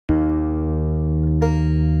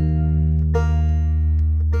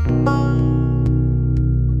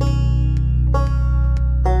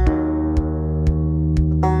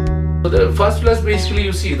First plus basically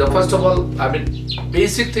you see, the first of all, I mean,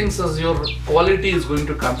 basic things is your quality is going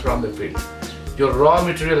to come from the field. Your raw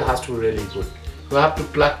material has to be really good. You have to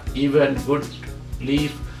pluck even good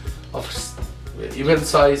leaf of even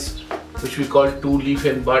size, which we call 2 leaf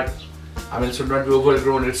and bud. I mean, it should not be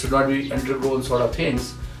overgrown, it should not be undergrown sort of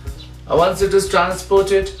things. Once it is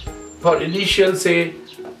transported for initial say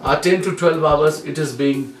 10 to 12 hours, it is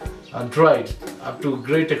being dried up to a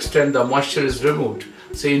great extent. The moisture is removed,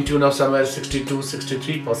 say in tune of somewhere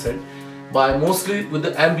 62-63%, by mostly with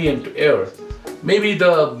the ambient air. Maybe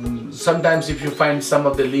sometimes if you find some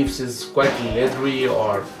of the leaves is quite leathery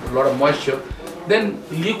or a lot of moisture, then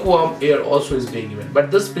lukewarm air also is being given.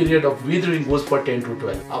 But this period of withering goes for 10 to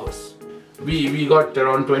 12 hours. We got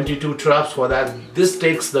around 22 traps for that.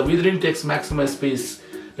 The withering takes maximum space,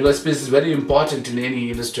 because space is very important in any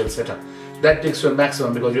industrial setup. That takes your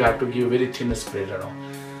maximum because you have to give very thin spread around.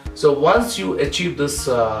 So once you achieve this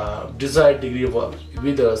desired degree of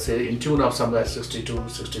wither, say in tune of somewhere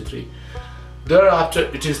 62-63, thereafter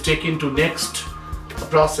it is taken to next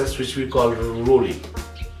process which we call rolling.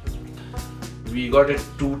 We got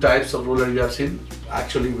 2 types of roller you have seen.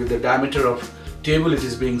 Actually, with the diameter of table it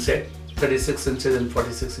is being set 36 inches and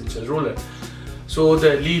 46 inches roller. So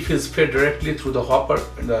the leaf is fed directly through the hopper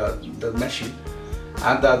in the machine,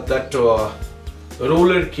 and that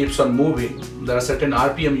roller keeps on moving. There are certain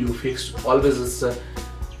RPM you fixed. Always is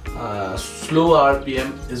slow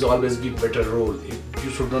RPM is always give better roll.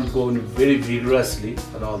 You should not go in very vigorously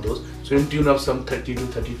and all those. So in tune of some 30 to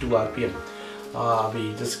 32 RPM,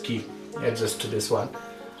 we just keep adjust to this one.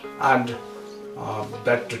 And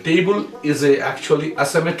that table is actually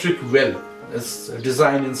asymmetric well. It's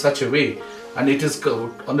designed in such a way, and it is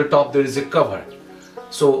covered. On the top there is a cover.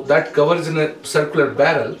 So that cover is in a circular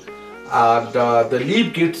barrel, and the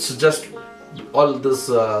leaf gets just all this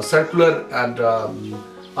circular and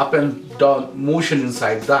up and down motion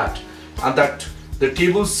inside that, and that the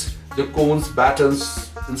tables, the cones, battens,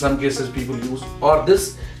 in some cases people use, or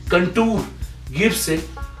this contour gives a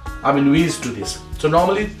ways to this. So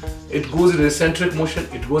normally it goes in a centric motion,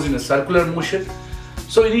 it goes in a circular motion.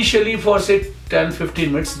 So initially for say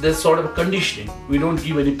 10-15 minutes there's sort of conditioning. We don't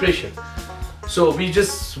give any pressure. So we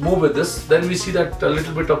just move with this. Then we see that a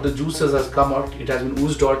little bit of the juices has come out. It has been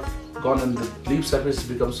oozed out, gone, and the leaf surface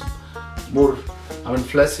becomes more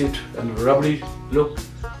flaccid and rubbery look.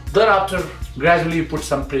 Thereafter gradually you put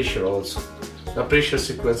some pressure also. The pressure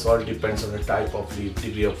sequence all depends on the type of leaf,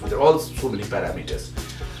 degree of wither, all so many parameters.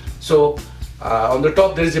 So on the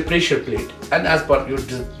top there is a pressure plate, and as per your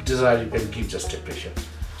desire you can give just a pressure.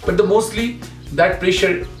 But mostly that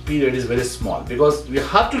pressure period is very small, because we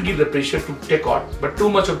have to give the pressure to take out, but too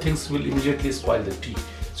much of things will immediately spoil the tea.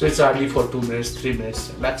 So it's hardly for 2 minutes, 3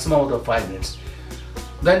 minutes, maximum of 5 minutes.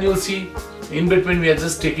 Then you'll see in between we are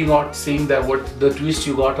just taking out, seeing that what the twist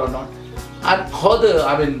you got or not, and how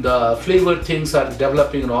the flavor things are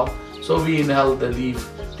developing and all. So we inhale the leaf,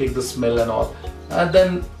 take the smell and all. And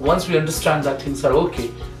then once we understand that things are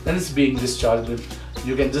okay, then it's being discharged.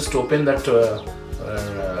 You can just open that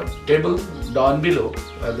table down below.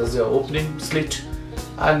 There's an opening slit,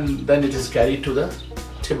 and then it is carried to the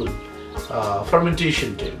table,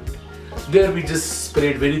 fermentation table. There we just spray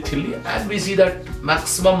it very thinly, and we see that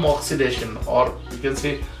maximum oxidation, or you can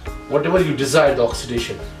say whatever you desire the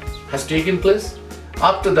oxidation, has taken place.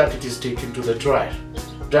 After that it is taken to the dryer.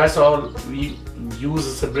 That's all we use.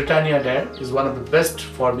 As a Britannia dryer is one of the best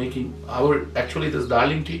for making this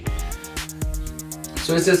darling tea.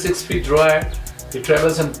 So it's a 6-feet dryer. It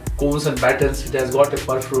travels in cones and battens. It has got a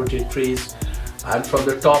perforated trays, and from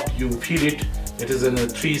the top you feed it. It is in a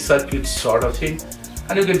 3-circuit sort of thing,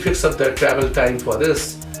 and you can fix up the travel time for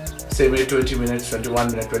this, say maybe 20 minutes, 21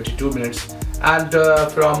 minutes, 22 minutes. And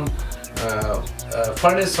from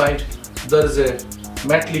furnace side there is a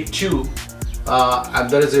metallic tube, and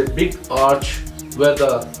there is a big arch where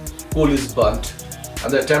the coal is burnt,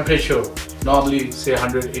 and the temperature normally say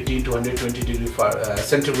 118 to 120 degree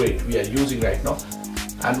centigrade we are using right now.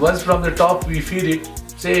 And once from the top we feed it,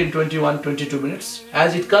 say in 21-22 minutes.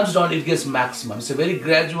 As it comes down it gets maximum. It's a very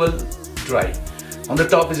gradual dry. On the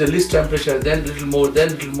top is a least temperature, then little more, then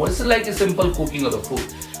little more. It's like a simple cooking of the food.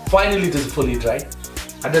 Finally it is fully dry,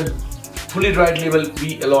 and then fully dried level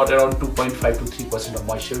we allot around 2.5 to 3% of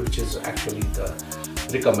moisture, which is actually the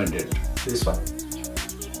recommended, this one.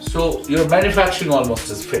 So your manufacturing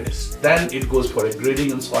almost is finished. Then it goes for a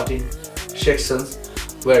grading and sorting sections,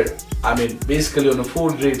 where basically on a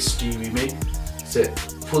 4 grades tea we make. It's a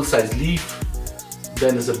full size leaf,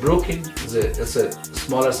 then is a broken, it's a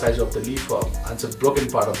smaller size of the leaf, and it's a broken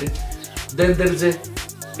part of it. Then there is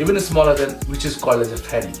even a smaller than, which is called as a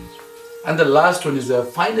fanny. And the last one is the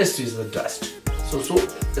finest is the dust. So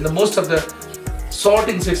in the most of the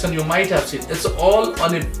sorting section you might have seen, it's all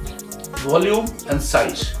on a volume and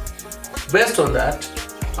size. Based on that,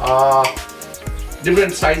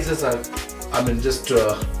 different sizes are, just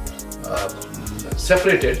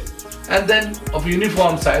separated, and then of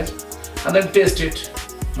uniform size, and then taste it,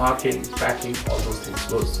 marking, packing, all those things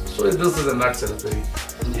goes. So this is a nutshell very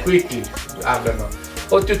quickly. I've done.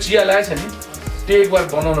 Oh, त्यो chia लाया छ नि, त्यो एक बार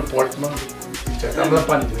बनाउन पटमा दिन्छ, हामीलाई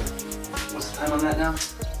पानी दियो. What's the time on that now?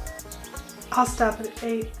 I'll stop at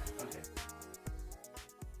 8.